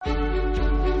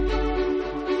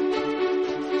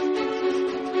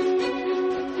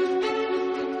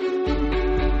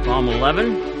Psalm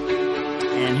 11.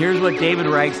 And here's what David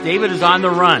writes. David is on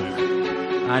the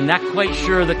run. Not quite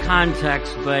sure the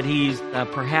context, but he's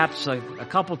perhaps a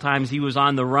couple times he was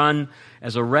on the run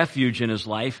as a refuge in his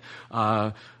life.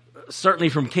 Certainly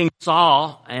from King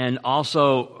Saul and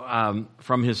also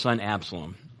from his son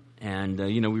Absalom. And,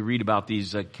 we read about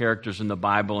these characters in the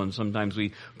Bible, and sometimes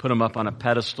we put them up on a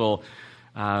pedestal.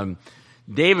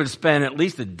 David spent at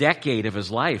least a decade of his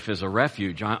life as a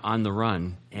refuge on the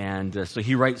run. And so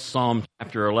he writes Psalm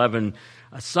chapter 11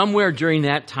 somewhere during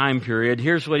that time period.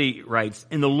 Here's what he writes.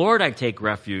 In the Lord I take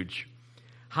refuge.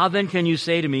 How then can you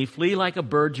say to me, flee like a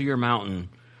bird to your mountain?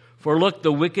 For look,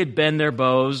 the wicked bend their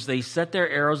bows. They set their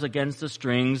arrows against the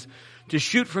strings to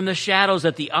shoot from the shadows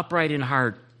at the upright in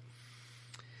heart.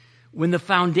 When the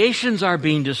foundations are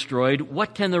being destroyed,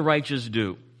 what can the righteous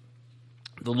do?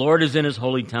 The Lord is in his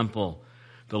holy temple.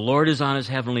 The Lord is on his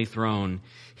heavenly throne.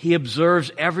 He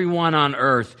observes everyone on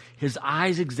earth. His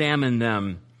eyes examine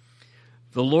them.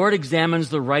 The Lord examines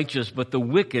the righteous, but the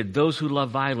wicked, those who love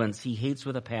violence, he hates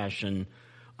with a passion.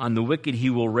 On the wicked he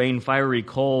will rain fiery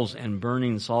coals and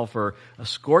burning sulfur. A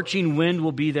scorching wind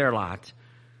will be their lot.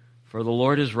 For the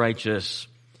Lord is righteous.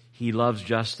 He loves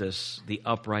justice. The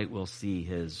upright will see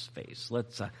his face.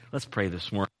 Let's pray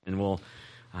this morning, and we'll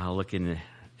look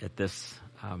at this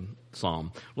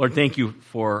psalm. Lord, thank you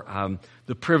for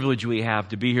the privilege we have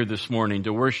to be here this morning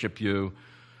to worship you.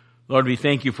 Lord, we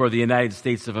thank you for the United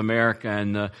States of America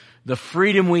and the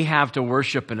freedom we have to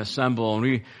worship and assemble. And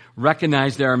we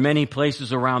recognize there are many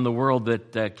places around the world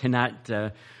that cannot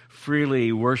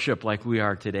freely worship like we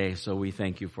are today. So we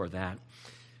thank you for that.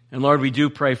 And Lord, we do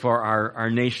pray for our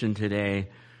nation today.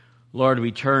 Lord,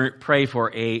 we pray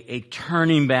for a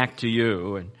turning back to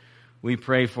you. And we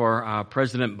pray for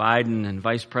President Biden and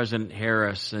Vice President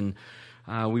Harris. And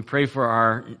we pray for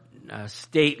our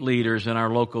state leaders and our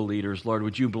local leaders. Lord,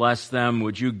 would you bless them?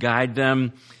 Would you guide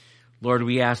them? Lord,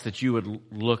 we ask that you would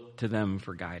look to them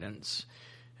for guidance.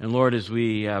 And Lord, as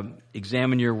we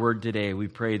examine your word today, we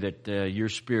pray that your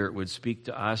Spirit would speak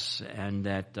to us and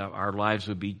that our lives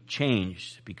would be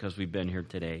changed because we've been here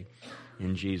today.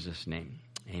 In Jesus' name,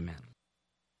 amen.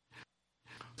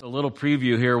 A little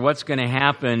preview here. What's going to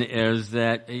happen is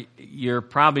that you're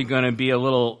probably going to be a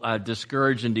little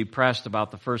discouraged and depressed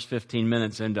about the first 15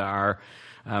 minutes into our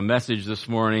message this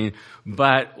morning.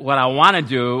 But what I want to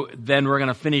do, then we're going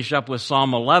to finish up with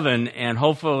Psalm 11, and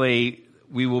hopefully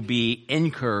we will be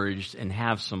encouraged and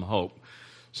have some hope.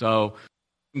 So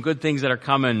some good things that are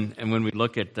coming, and when we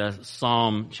look at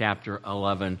Psalm chapter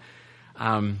 11,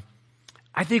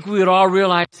 I think we would all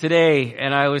realize today,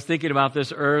 and I was thinking about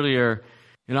this earlier,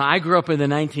 I grew up in the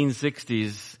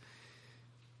 1960s.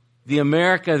 The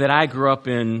America that I grew up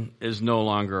in is no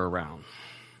longer around.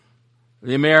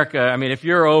 The America, if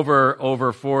you're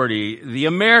over 40, the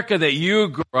America that you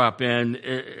grew up in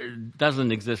it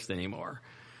doesn't exist anymore.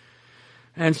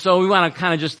 And so we want to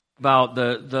kind of just think about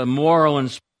the moral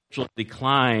and spiritual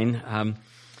decline.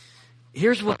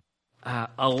 Here's what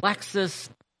Alexis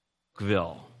de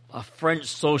Tocqueville, a French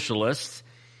socialist,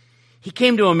 he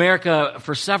came to America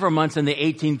for several months in the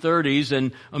 1830s,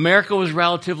 and America was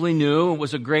relatively new. It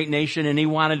was a great nation, and he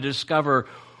wanted to discover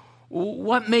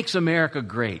what makes America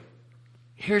great.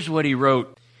 Here's what he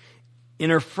wrote.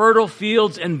 In her fertile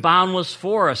fields and boundless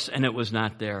forests, and it was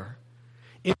not there.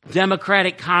 In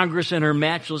democratic Congress and her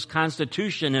matchless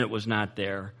Constitution, and it was not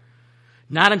there.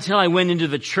 Not until I went into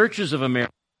the churches of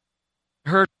America,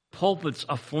 heard pulpits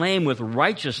aflame with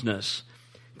righteousness,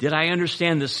 did I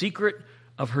understand the secret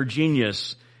of her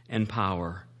genius and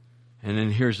power. And then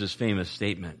here's this famous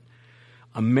statement.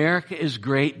 America is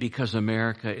great because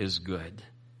America is good.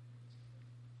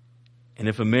 And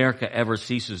if America ever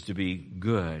ceases to be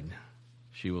good,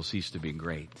 she will cease to be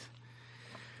great.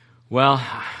 Well,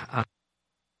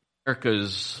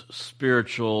 America's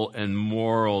spiritual and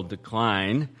moral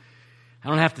decline, I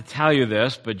don't have to tell you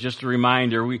this, but just a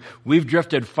reminder, we've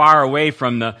drifted far away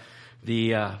from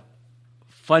the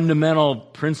fundamental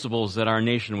principles that our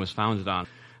nation was founded on.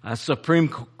 Supreme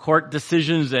Court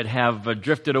decisions that have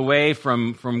drifted away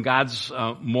from God's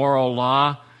moral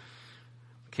law,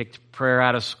 kicked prayer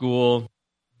out of school,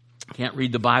 can't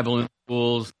read the Bible in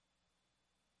schools,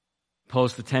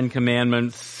 post the Ten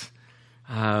Commandments,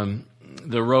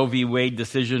 the Roe v. Wade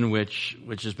decision, which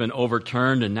has been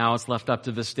overturned, and now it's left up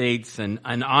to the states, and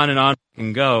on we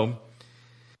can go.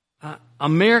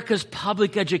 America's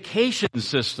public education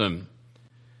system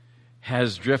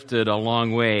has drifted a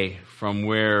long way from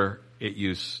where it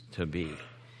used to be.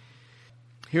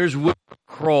 Here's Will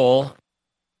Kroll,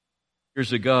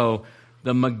 years ago,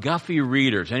 the McGuffey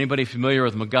Readers. Anybody familiar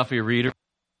with McGuffey Readers?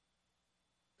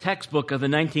 textbook of the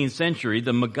 19th century,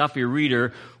 the McGuffey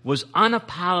Reader, was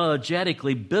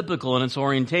unapologetically biblical in its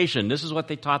orientation. This is what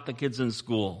they taught the kids in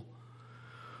school.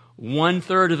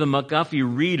 1/3 of the McGuffey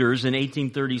Readers in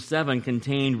 1837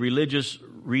 contained religious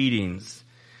readings.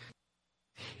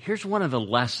 Here's one of the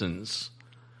lessons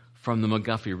from the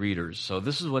McGuffey Readers. So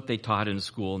this is what they taught in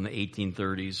school in the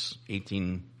 1830s,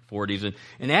 1840s,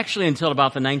 and actually until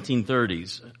about the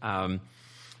 1930s,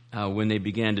 when they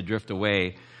began to drift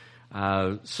away.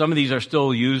 Some of these are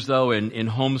still used, though, in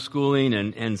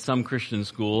homeschooling and some Christian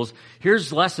schools.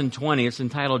 Here's lesson 20. It's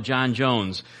entitled John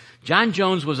Jones. John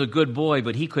Jones was a good boy,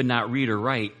 but he could not read or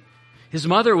write. His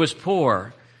mother was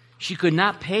poor. She could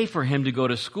not pay for him to go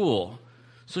to school.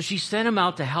 So she sent him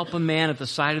out to help a man at the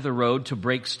side of the road to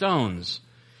break stones.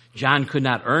 John could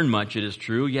not earn much, it is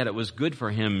true, yet it was good for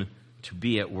him to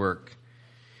be at work.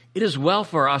 It is well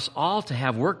for us all to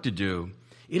have work to do.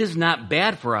 It is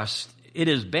bad for us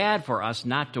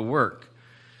not to work.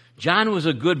 John was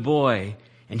a good boy,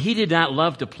 and he did not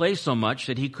love to play so much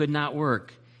that he could not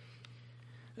work.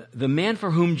 The man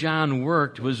for whom John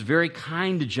worked was very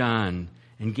kind to John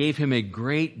and gave him a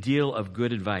great deal of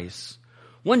good advice.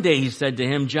 One day he said to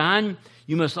him, "John,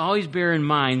 you must always bear in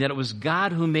mind that it was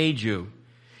God who made you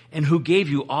and who gave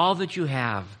you all that you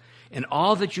have and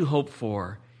all that you hope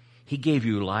for. He gave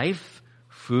you life,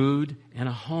 food, and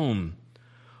a home.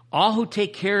 All who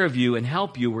take care of you and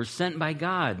help you were sent by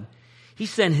God. He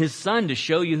sent His Son to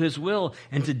show you His will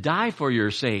and to die for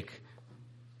your sake."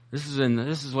 This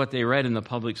is what they read in the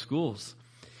public schools.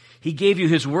 "He gave you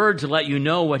His word to let you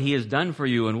know what He has done for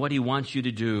you and what He wants you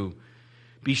to do.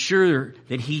 Be sure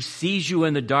that He sees you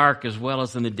in the dark as well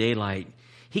as in the daylight.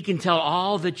 He can tell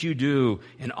all that you do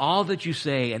and all that you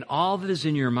say and all that is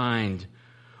in your mind.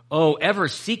 Oh, ever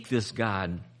seek this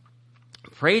God.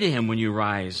 Pray to Him when you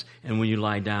rise and when you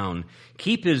lie down.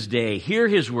 Keep His day, hear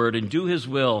His word, and do His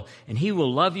will, and He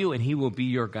will love you and He will be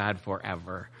your God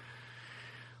forever."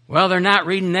 Well, they're not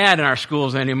reading that in our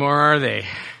schools anymore, are they?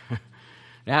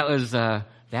 That was the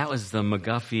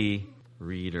McGuffey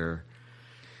Reader.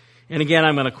 And again,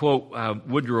 I'm going to quote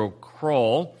Woodrow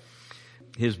Kroll,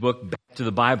 his book, Back to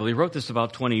the Bible. He wrote this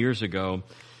about 20 years ago.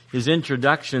 His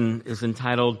introduction is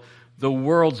entitled, "The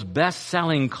World's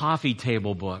Best-Selling Coffee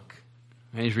Table Book."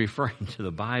 And he's referring to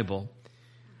the Bible.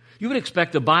 You would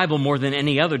expect the Bible more than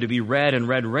any other to be read and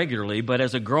read regularly, but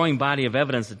as a growing body of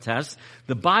evidence attests,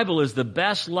 the Bible is the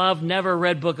best-loved,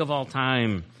 never-read book of all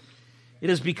time. It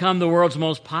has become the world's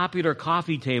most popular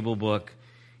coffee table book.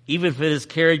 Even if it is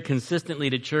carried consistently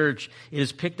to church, it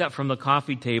is picked up from the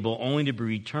coffee table only to be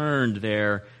returned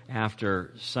there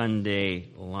after Sunday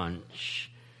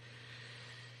lunch.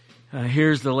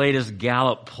 Here's the latest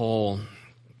Gallup poll.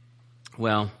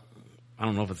 Well, I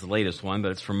don't know if it's the latest one,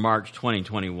 but it's from March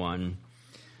 2021.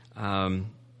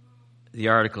 The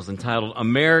article is entitled,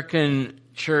 "American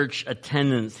Church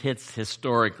Attendance Hits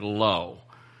Historic Low."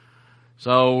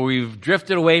 So we've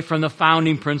drifted away from the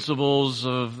founding principles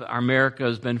of America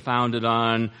has been founded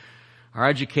on. Our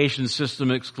education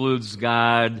system excludes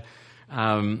God.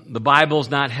 The Bible's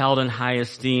not held in high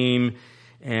esteem.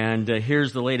 And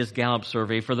here's the latest Gallup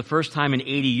survey. For the first time in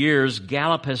 80 years,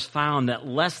 Gallup has found that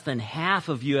less than half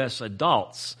of U.S.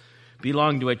 adults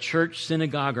belong to a church,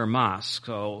 synagogue, or mosque.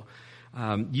 So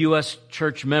U.S.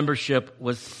 church membership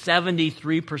was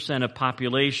 73% of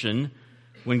population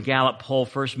when Gallup poll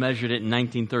first measured it in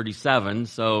 1937.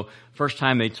 So first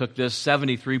time they took this,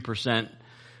 73%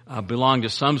 belonged to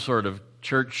some sort of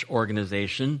church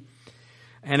organization.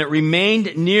 And it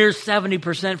remained near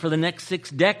 70% for the next 6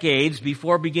 decades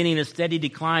before beginning a steady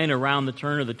decline around the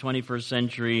turn of the 21st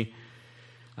century.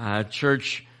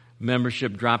 Church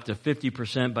membership dropped to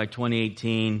 50% by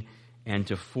 2018 and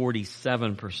to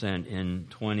 47% in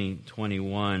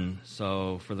 2021.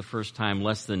 So for the first time,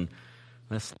 less than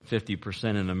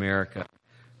 50% in America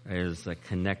is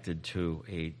connected to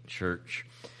a church.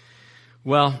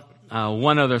 Well,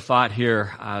 one other thought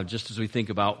here, just as we think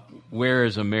about where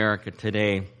is America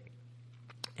today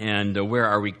and where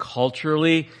are we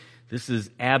culturally. This is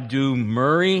Abdu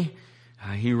Murray.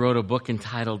 He wrote a book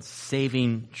entitled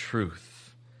Saving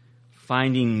Truth,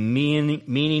 Finding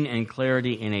Meaning and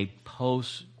Clarity in a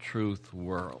Post-Truth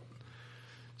World.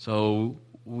 So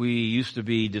we used to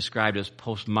be described as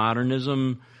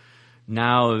postmodernism.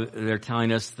 Now they're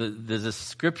telling us that the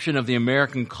description of the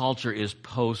American culture is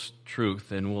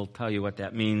post-truth, and we'll tell you what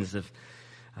that means if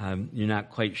you're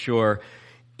not quite sure.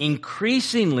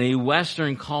 Increasingly,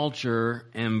 Western culture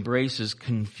embraces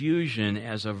confusion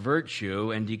as a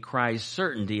virtue and decries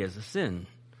certainty as a sin.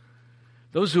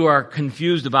 Those who are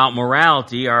confused about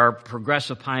morality are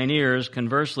progressive pioneers.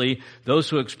 Conversely, those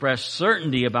who express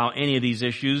certainty about any of these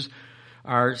issues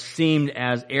are seen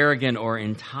as arrogant or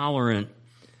intolerant.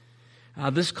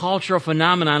 This cultural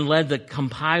phenomenon led the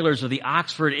compilers of the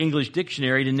Oxford English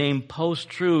Dictionary to name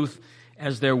post-truth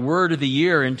as their word of the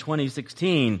year in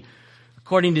 2016.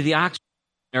 According to the Oxford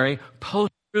Dictionary,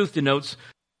 post-truth denotes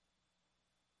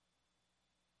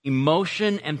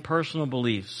emotion and personal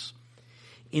beliefs.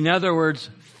 In other words,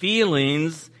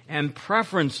 feelings and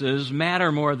preferences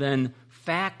matter more than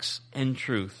facts and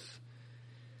truth.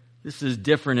 This is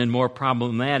different and more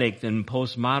problematic than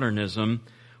postmodernism,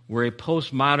 where a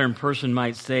postmodern person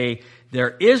might say,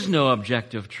 there is no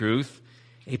objective truth.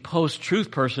 A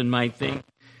post-truth person might think,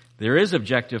 there is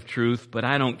objective truth, but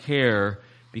I don't care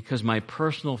because my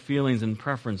personal feelings and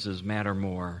preferences matter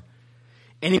more.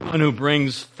 Anyone who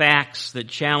brings facts that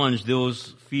challenge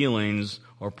those feelings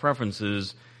or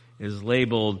preferences is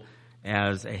labeled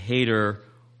as a hater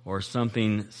or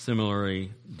something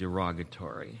similarly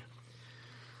derogatory.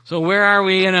 So where are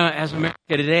we as America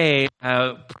today?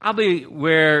 Probably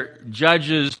where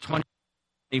Judges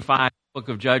 25, book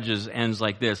of Judges, ends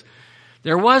like this.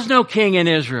 There was no king in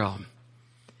Israel,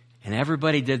 and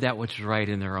everybody did that which was right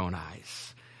in their own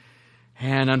eyes.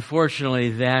 And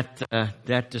unfortunately,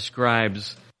 that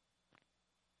describes,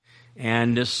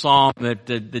 and this psalm that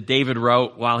David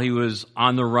wrote while he was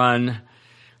on the run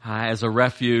as a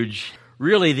refuge.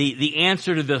 Really, the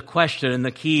answer to the question and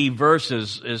the key verse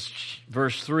is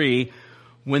verse 3.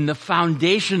 When the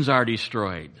foundations are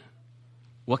destroyed,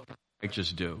 what can the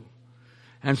righteous do?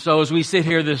 And so as we sit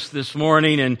here this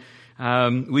morning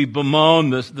and we bemoan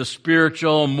the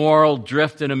spiritual, moral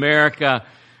drift in America,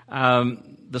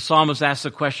 the psalmist asks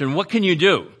the question, what can you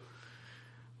do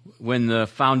when the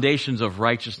foundations of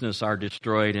righteousness are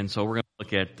destroyed? And so we're going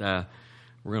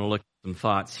to look at some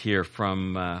thoughts here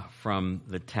from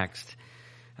the text.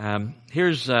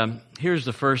 Here's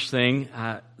the first thing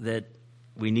that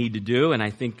we need to do, and I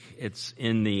think it's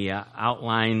in the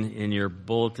outline in your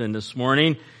bulletin this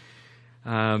morning.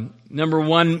 Number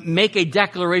one, make a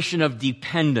declaration of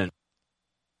dependence,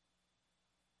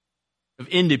 of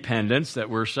independence,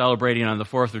 that we're celebrating on the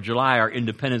 4th of July, our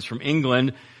independence from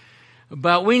England.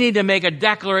 But we need to make a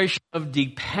declaration of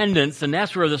dependence, and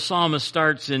that's where the psalmist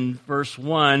starts in verse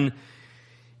 1.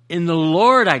 In the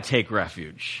Lord I take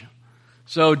refuge.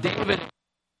 So David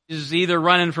is either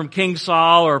running from King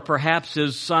Saul or perhaps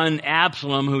his son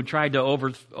Absalom, who tried to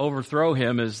overthrow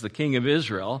him as the king of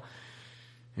Israel.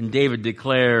 And David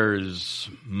declares,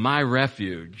 my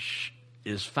refuge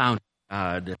is found in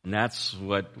God. And that's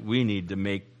what we need to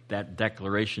make that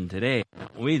declaration today.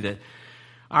 That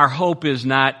our hope is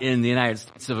not in the United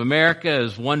States of America,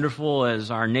 as wonderful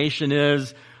as our nation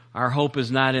is. Our hope is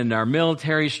not in our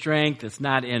military strength. It's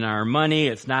not in our money.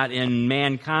 It's not in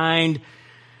mankind.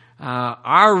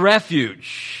 Our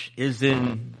refuge is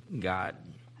in God.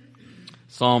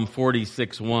 Psalm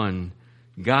 46:1.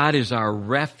 God is our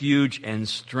refuge and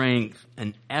strength,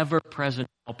 an ever-present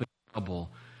help in trouble.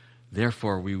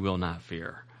 Therefore, we will not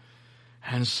fear.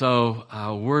 And so,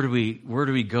 where do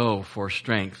we go for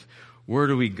strength? Where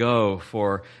do we go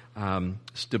for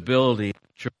stability?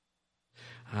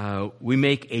 We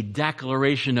make a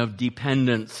declaration of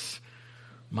dependence.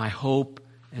 My hope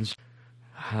and strength.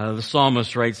 The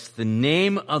psalmist writes, the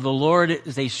name of the Lord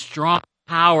is a strong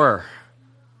tower.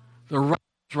 The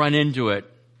righteous run into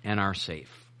it and are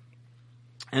safe.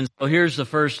 And so here's the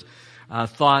first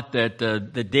thought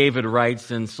that David writes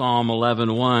in Psalm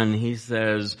 11:1. He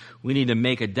says, we need to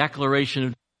make a declaration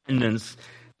of dependence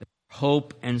that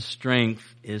hope and strength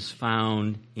is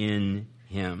found in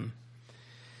Him.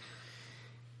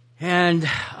 And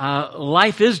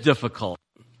life is difficult.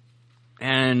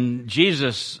 And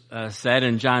Jesus said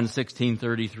in John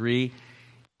 16:33,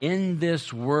 in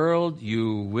this world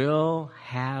you will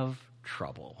have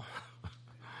trouble.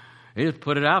 He just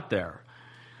put it out there.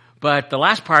 But the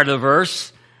last part of the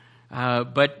verse,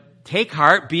 but take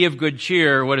heart, be of good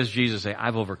cheer. What does Jesus say?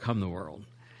 I've overcome the world.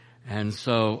 And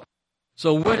so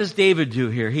what does David do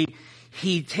here?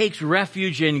 He takes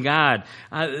refuge in God.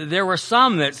 There were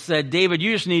some that said, David,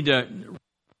 you just need to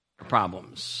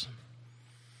problems.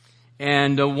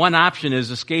 And one option is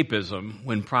escapism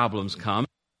when problems come.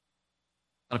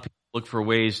 A lot of people look for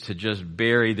ways to just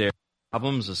bury their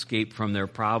problems, escape from their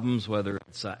problems, whether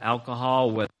it's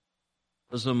alcohol, whether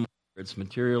it's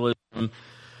materialism.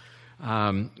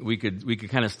 We could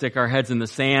kind of stick our heads in the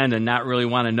sand and not really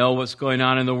want to know what's going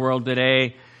on in the world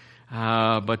today.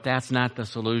 But that's not the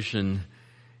solution.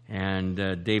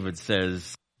 And David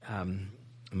says,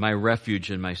 my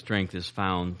refuge and my strength is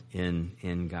found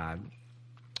in God.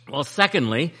 Well,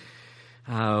 secondly,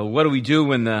 what do we do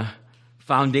when the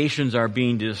foundations are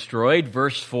being destroyed?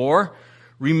 Verse 4,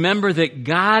 Remember that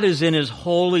God is in his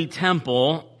holy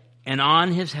temple and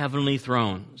on his heavenly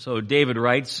throne. So David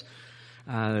writes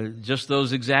just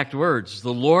those exact words.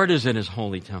 The Lord is in his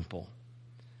holy temple.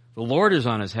 The Lord is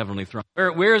on his heavenly throne.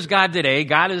 Where is God today?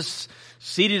 God is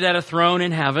seated at a throne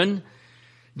in heaven.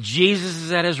 Jesus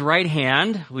is at his right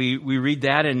hand. We read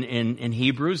that in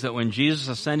Hebrews, that when Jesus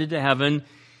ascended to heaven,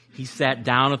 he sat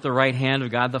down at the right hand of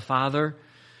God the Father.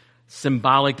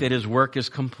 Symbolic that his work is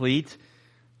complete.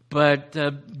 But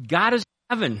God is in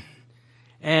heaven.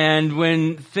 And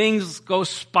when things go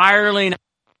spiraling out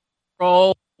of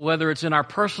control, whether it's in our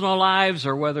personal lives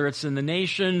or whether it's in the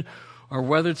nation or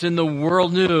whether it's in the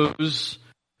world news,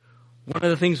 one of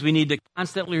the things we need to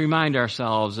constantly remind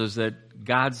ourselves is that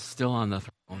God's still on the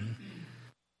throne.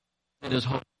 It is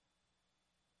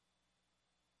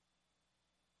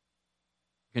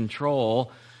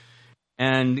control.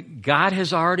 And God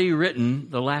has already written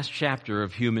the last chapter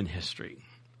of human history.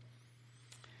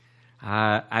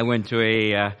 I went to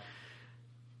a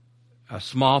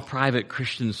small private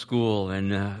Christian school,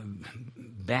 and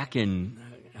back in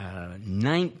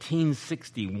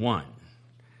 1961,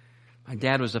 my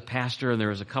dad was a pastor, and there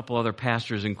was a couple other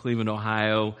pastors in Cleveland,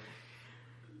 Ohio.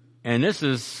 And this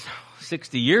is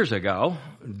 60 years ago.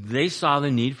 They saw the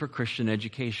need for Christian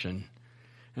education.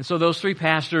 And so those three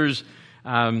pastors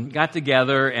got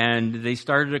together, and they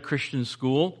started a Christian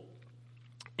school.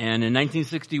 And in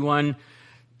 1961,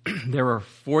 there were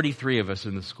 43 of us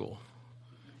in the school.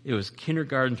 It was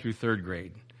kindergarten through third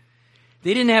grade.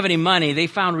 They didn't have any money. They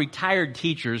found retired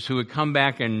teachers who would come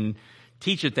back and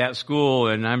teach at that school,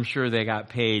 and I'm sure they got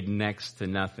paid next to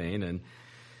nothing. And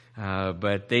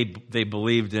but they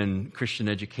believed in Christian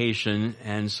education,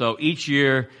 and so each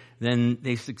year, then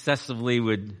they successively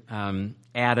would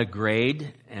add a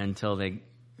grade until they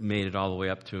made it all the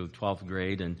way up to 12th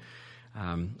grade. And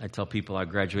I tell people I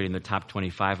graduated in the top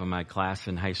 25 of my class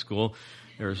in high school.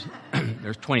 There's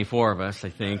 24 of us, I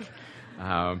think.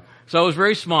 So it was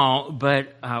very small,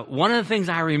 but one of the things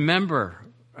I remember,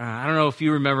 I don't know if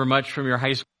you remember much from your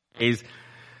high school days,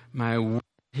 my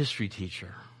history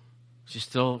teacher. She's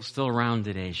still around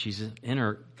today. She's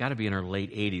got to be in her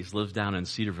late 80s, lives down in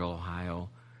Cedarville, Ohio.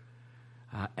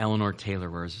 Eleanor Taylor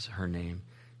was her name.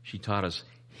 She taught us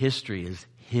history is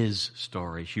his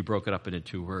story. She broke it up into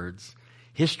 2 words.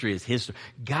 History is his story.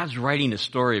 God's writing a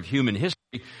story of human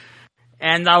history.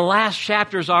 And the last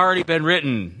chapter's already been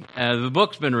written. The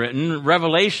book's been written,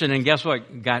 Revelation, and guess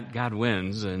what? God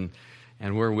wins, and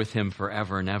we're with him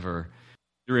forever and ever.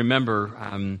 You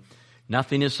remember,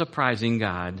 nothing is surprising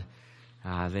God,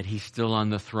 that he's still on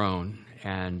the throne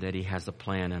and that he has a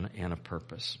plan and a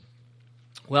purpose.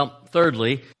 Well,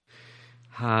 thirdly,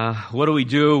 what do we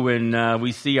do when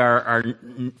we see our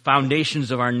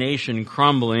foundations of our nation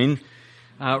crumbling?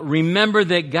 Remember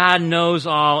that God knows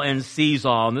all and sees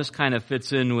all. And this kind of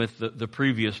fits in with the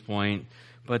previous point,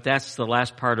 but that's the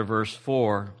last part of verse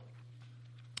 4.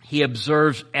 He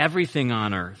observes everything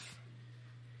on earth.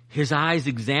 His eyes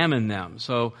examine them.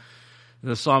 So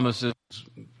the psalmist says,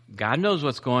 God knows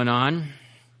what's going on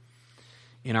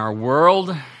in our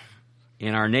world,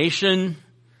 in our nation,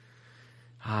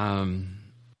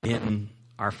 in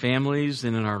our families,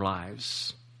 and in our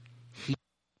lives. He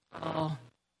knows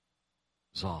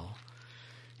all.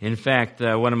 In fact,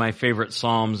 one of my favorite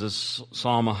psalms is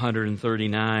Psalm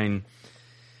 139.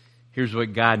 Here's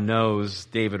what God knows.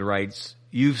 David writes,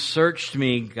 "You've searched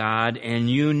me, God, and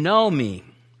you know me."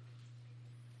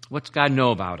 What's God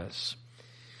know about us?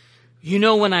 You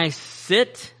know when I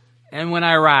sit and when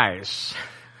I rise.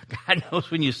 God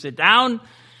knows when you sit down.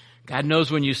 God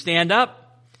knows when you stand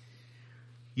up.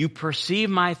 You perceive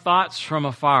my thoughts from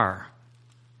afar.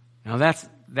 Now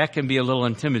that can be a little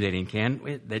intimidating, can't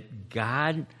it? That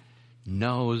God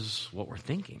knows what we're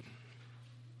thinking.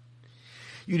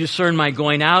 You discern my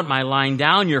going out, my lying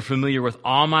down. You're familiar with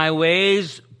all my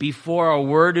ways. Before a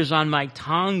word is on my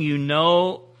tongue, you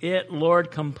know it,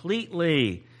 Lord,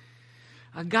 completely.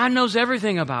 God knows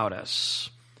everything about us.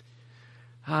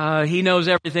 He knows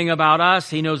everything about us.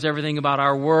 He knows everything about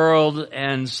our world.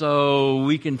 And so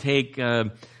we can take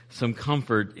some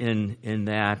comfort in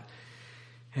that.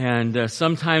 And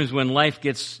sometimes when life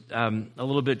gets a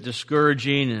little bit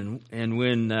discouraging and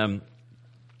when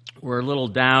we're a little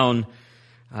down,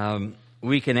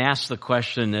 we can ask the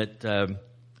question that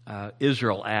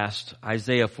Israel asked,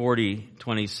 Isaiah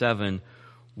 40:27,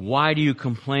 "Why do you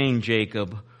complain,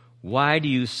 Jacob? Why do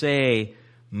you say,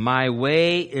 my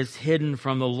way is hidden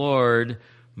from the Lord,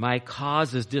 my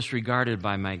cause is disregarded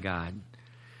by my God?"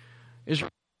 Israel,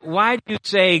 why do you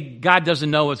say God doesn't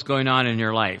know what's going on in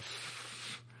your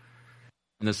life?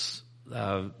 And this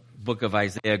book of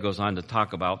Isaiah goes on to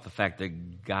talk about the fact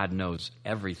that God knows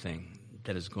everything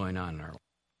that is going on in our life.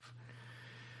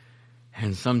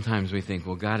 And sometimes we think,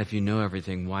 well, God, if you know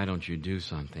everything, why don't you do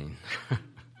something?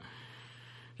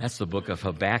 That's the book of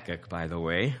Habakkuk, by the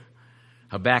way.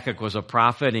 Habakkuk was a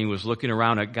prophet, and he was looking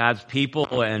around at God's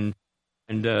people, and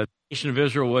the nation of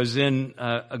Israel was in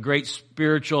a great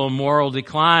spiritual and moral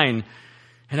decline.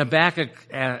 And Habakkuk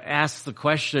asked the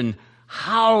question,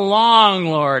 how long,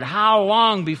 Lord? How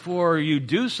long before you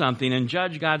do something and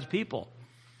judge God's people?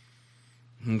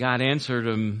 And God answered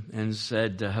him and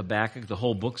said to Habakkuk, the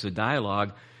whole book's a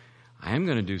dialogue, I am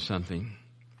going to do something.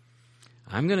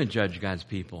 I'm going to judge God's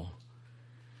people.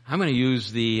 I'm going to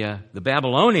use the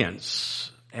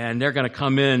Babylonians, and they're going to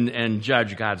come in and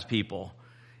judge God's people.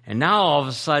 And now all of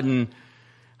a sudden,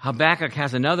 Habakkuk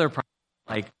has another problem.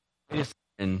 Like,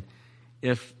 and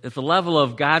if the level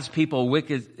of God's people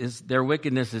their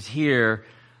wickedness is here,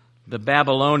 the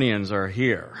Babylonians are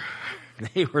here.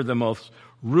 They were the most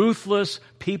ruthless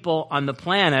people on the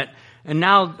planet. And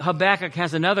now Habakkuk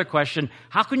has another question.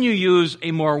 How can you use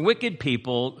a more wicked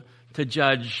people to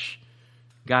judge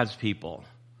God's people?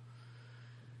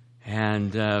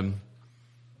 And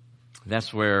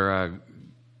that's where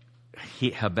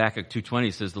Habakkuk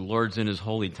 2:20 says, the Lord's in his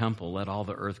holy temple. Let all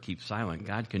the earth keep silent.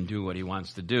 God can do what he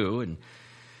wants to do.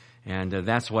 And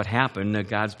that's what happened.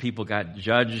 God's people got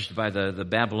judged by the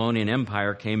Babylonian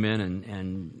Empire, came in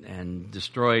and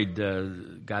destroyed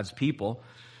God's people.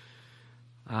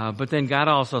 But then God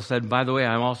also said, by the way,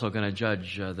 I'm also going to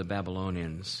judge the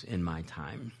Babylonians in my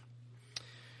time.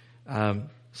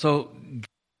 So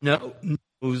God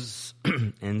knows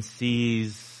and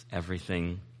sees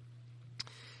everything.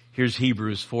 Here's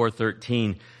Hebrews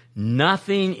 4:13.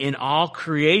 Nothing in all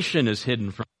creation is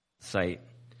hidden from sight.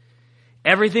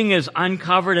 Everything is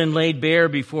uncovered and laid bare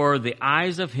before the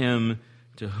eyes of him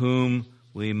to whom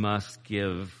we must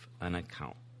give an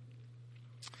account.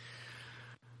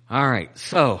 All right,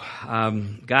 so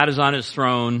God is on his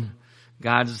throne.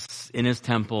 God's in his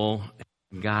temple.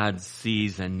 God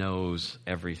sees and knows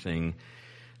everything.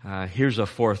 Here's a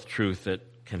fourth truth that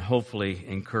can hopefully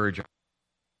encourage us.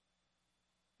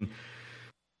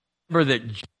 Remember that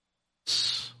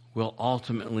justice will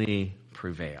ultimately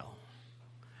prevail.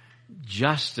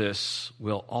 Justice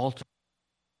will ultimately.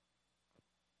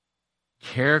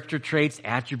 Character traits,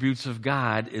 attributes of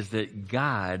God is that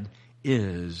God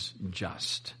is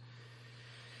just.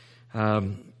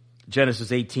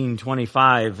 Genesis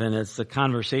 18:25, and it's a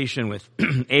conversation with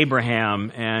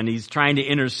Abraham, and he's trying to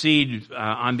intercede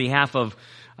on behalf of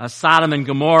Sodom and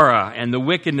Gomorrah and the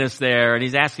wickedness there, and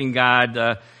he's asking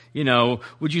God,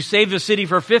 would you save the city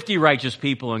for 50 righteous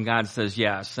people? And God says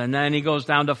yes. And then he goes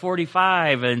down to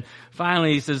 45, and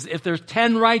finally he says, if there's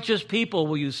 10 righteous people,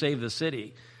 will you save the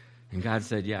city? And God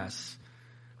said yes.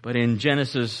 But in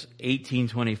Genesis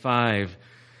 18:25,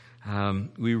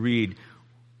 we read,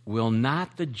 will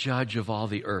not the judge of all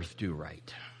the earth do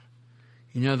right?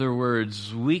 In other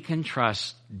words, we can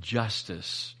trust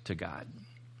justice to God.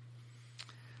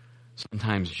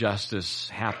 Sometimes justice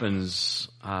happens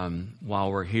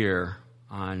while we're here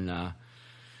on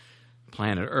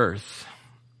planet Earth.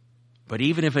 But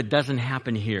even if it doesn't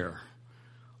happen here,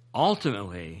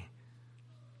 ultimately,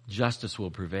 justice will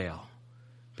prevail.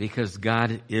 Because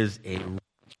God is a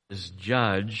righteous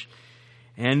judge.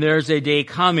 And there's a day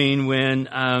coming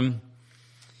when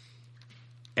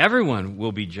everyone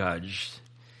will be judged.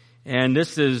 And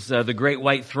this is the great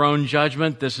white throne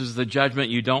judgment. This is the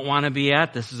judgment you don't want to be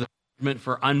at. This is a judgment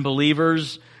for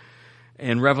unbelievers.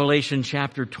 In Revelation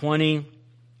chapter 20,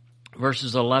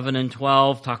 verses 11 and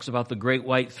 12, talks about the great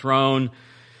white throne.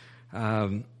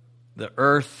 The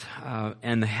earth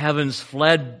and the heavens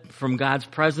fled from God's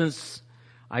presence.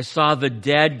 I saw the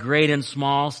dead, great and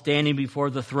small, standing before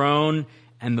the throne,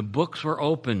 and the books were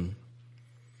open.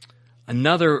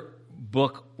 Another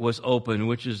book was open,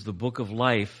 which is the book of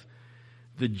life.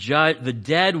 The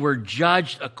dead were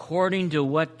judged according to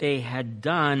what they had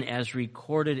done as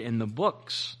recorded in the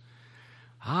books.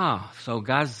 So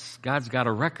God's got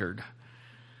a record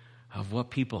of what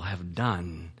people have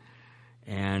done.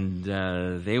 And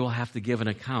they will have to give an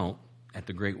account at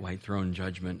the great white throne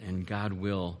judgment, and God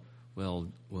will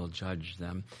judge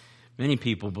them. Many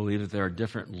people believe that there are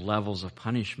different levels of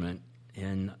punishment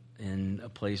in a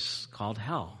place called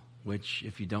hell, which,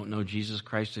 if you don't know Jesus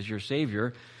Christ as your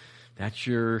Savior, that's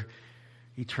your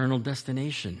eternal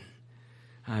destination.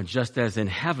 Just as in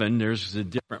heaven, there's the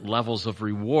different levels of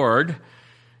reward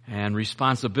and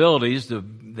responsibilities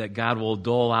that God will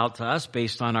dole out to us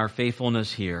based on our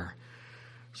faithfulness here.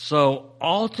 So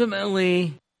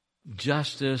ultimately,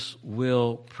 justice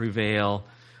will prevail.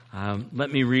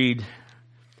 Let me read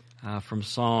from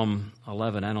Psalm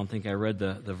 11. I don't think I read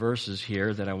the verses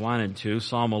here that I wanted to.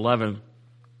 Psalm 11,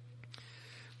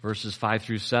 verses 5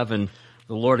 through 7.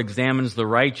 The Lord examines the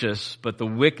righteous, but the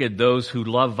wicked, those who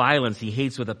love violence, he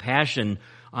hates with a passion.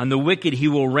 On the wicked he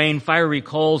will rain fiery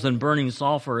coals and burning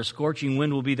sulfur. A scorching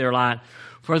wind will be their lot.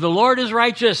 For the Lord is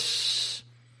righteous.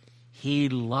 He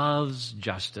loves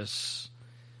justice,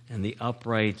 and the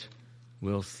upright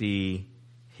will see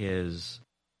his.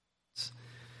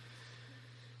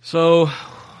 So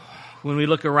when we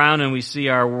look around and we see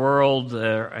our world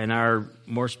and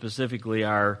more specifically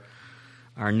our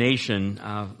nation,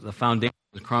 the foundation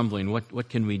is crumbling. What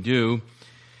can we do?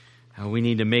 We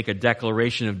need to make a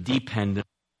declaration of dependence.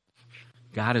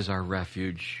 God is our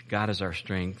refuge. God is our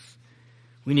strength.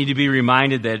 We need to be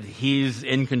reminded that He's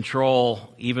in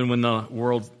control even when the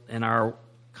world and our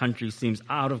country seems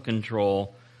out of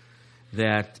control,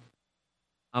 that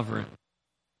sovereign.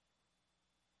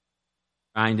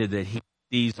 Reminded that He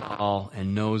sees all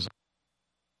and knows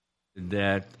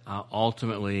that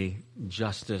ultimately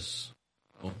justice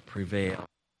will prevail.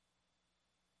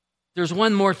 There's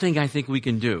one more thing I think we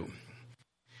can do.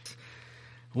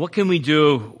 What can we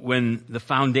do when the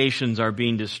foundations are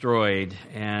being destroyed?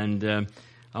 And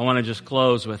I want to just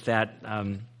close with that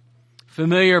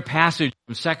familiar passage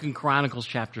from 2 Chronicles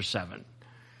chapter 7.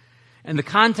 And the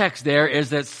context there is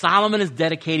that Solomon is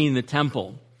dedicating the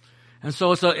temple. And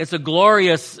so it's a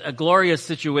glorious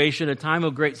situation, a time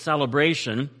of great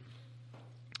celebration.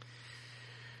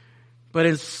 But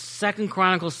in 2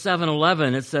 Chronicles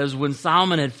 7:11, it says, when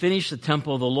Solomon had finished the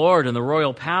temple of the Lord and the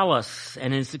royal palace,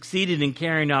 and had succeeded in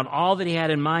carrying out all that he had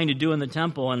in mind to do in the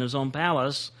temple and his own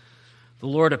palace, the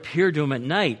Lord appeared to him at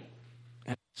night.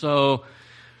 And so,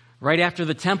 right after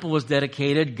the temple was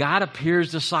dedicated, God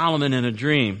appears to Solomon in a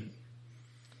dream.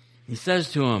 He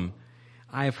says to him,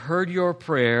 I have heard your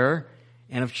prayer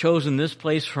and have chosen this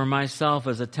place for myself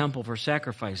as a temple for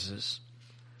sacrifices.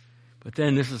 But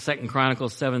then this is 2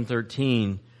 Chronicles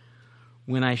 7:13.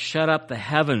 When I shut up the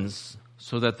heavens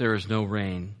so that there is no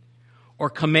rain, or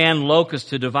command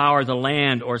locusts to devour the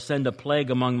land, or send a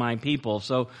plague among my people.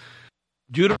 So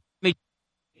Deuteronomy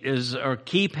is a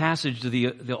key passage to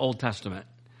the Old Testament.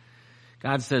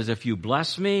 God says, if you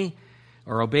bless me,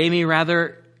 or obey me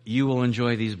rather, you will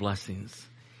enjoy these blessings.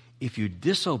 If you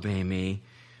disobey me,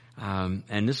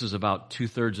 and this is about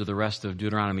 2/3 of the rest of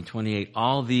Deuteronomy 28,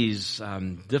 all these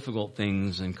difficult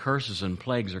things and curses and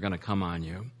plagues are going to come on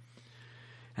you.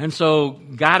 And so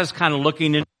God is kind of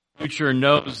looking into the future and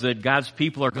knows that God's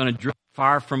people are going to drift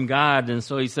far from God. And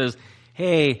so He says,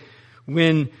 hey,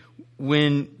 when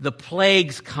the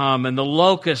plagues come and the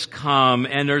locusts come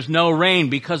and there's no rain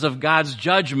because of God's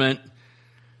judgment,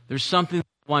 there's something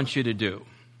I want you to do.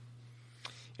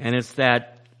 And it's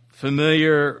that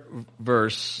familiar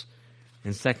verse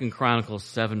in 2 Chronicles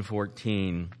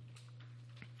 7:14.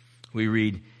 We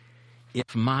read,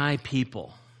 if my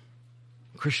people,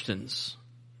 Christians,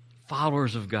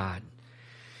 followers of God,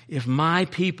 if my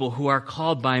people who are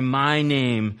called by my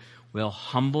name will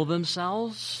humble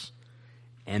themselves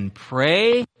and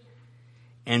pray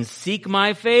and seek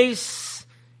my face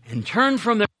and turn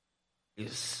from their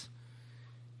ways,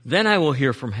 then I will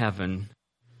hear from heaven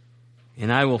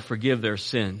and I will forgive their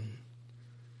sin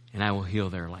and I will heal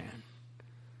their land.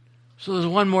 So there's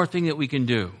one more thing that we can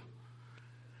do.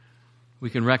 We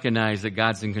can recognize that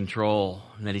God's in control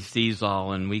and that He sees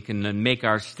all, and we can then make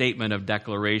our statement of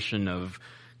declaration of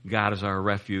God as our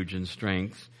refuge and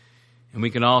strength. And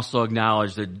we can also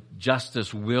acknowledge that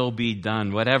justice will be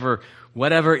done.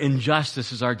 Whatever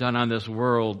injustices are done in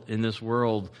this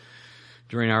world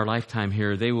during our lifetime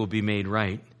here, they will be made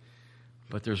right.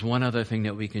 But there's one other thing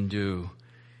that we can do,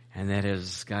 and that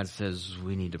is, God says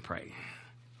we need to pray.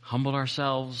 Humble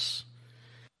ourselves,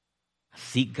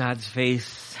 seek God's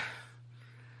face,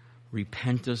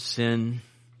 repent of sin,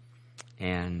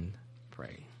 and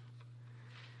pray.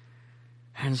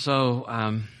 And so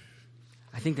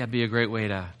I think that'd be a great way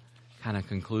to kind of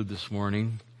conclude this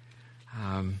morning.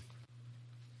 Why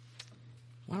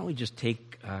don't we just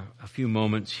take a few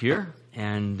moments here,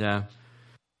 and I'm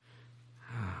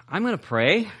going to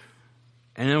pray,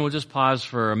 and then we'll just pause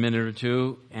for a minute or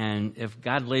two, and if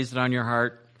God lays it on your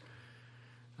heart,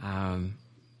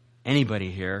 anybody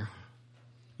here,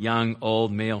 young,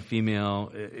 old, male,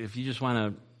 female, if you just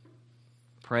want to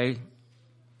pray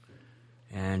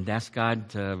and ask God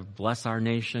to bless our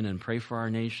nation and pray for our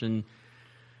nation,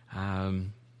 I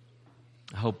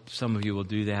hope some of you will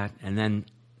do that, and then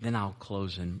I'll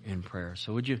close in prayer.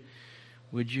 So would you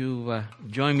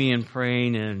join me in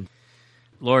praying? And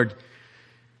Lord,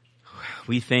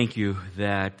 we thank you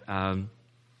that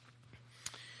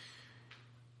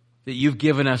that you've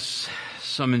given us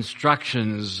some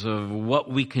instructions of what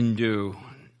we can do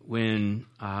when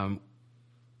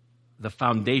the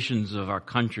foundations of our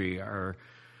country are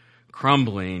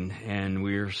crumbling and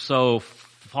we're so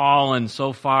fallen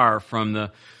so far from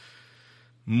the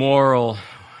moral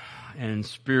and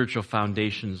spiritual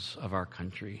foundations of our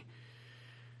country.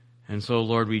 And so,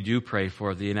 Lord, we do pray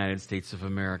for the United States of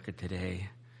America today.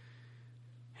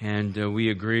 And we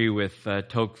agree with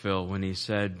Tocqueville when he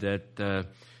said that the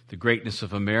greatness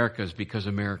of America is because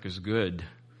America is good.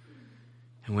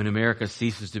 And when America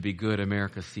ceases to be good,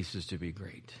 America ceases to be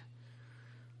great.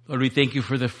 Lord, we thank you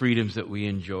for the freedoms that we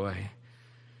enjoy.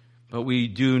 But we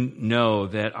do know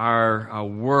that our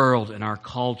world and our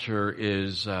culture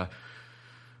is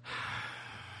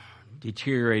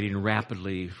deteriorating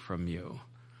rapidly from you.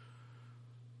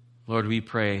 Lord, we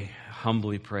pray,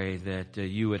 humbly pray, that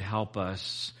you would help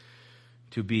us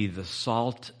to be the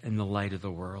salt and the light of the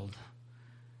world.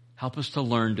 Help us to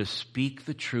learn to speak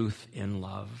the truth in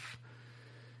love.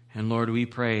 And Lord, we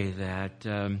pray that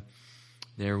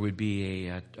there would be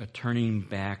a turning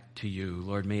back to you.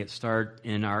 Lord, may it start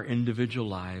in our individual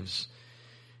lives.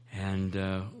 And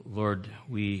Lord,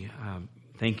 we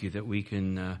thank you that we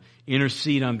can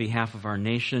intercede on behalf of our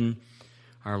nation,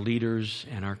 our leaders,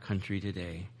 and our country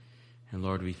today. And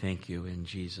Lord, we thank you in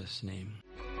Jesus' name.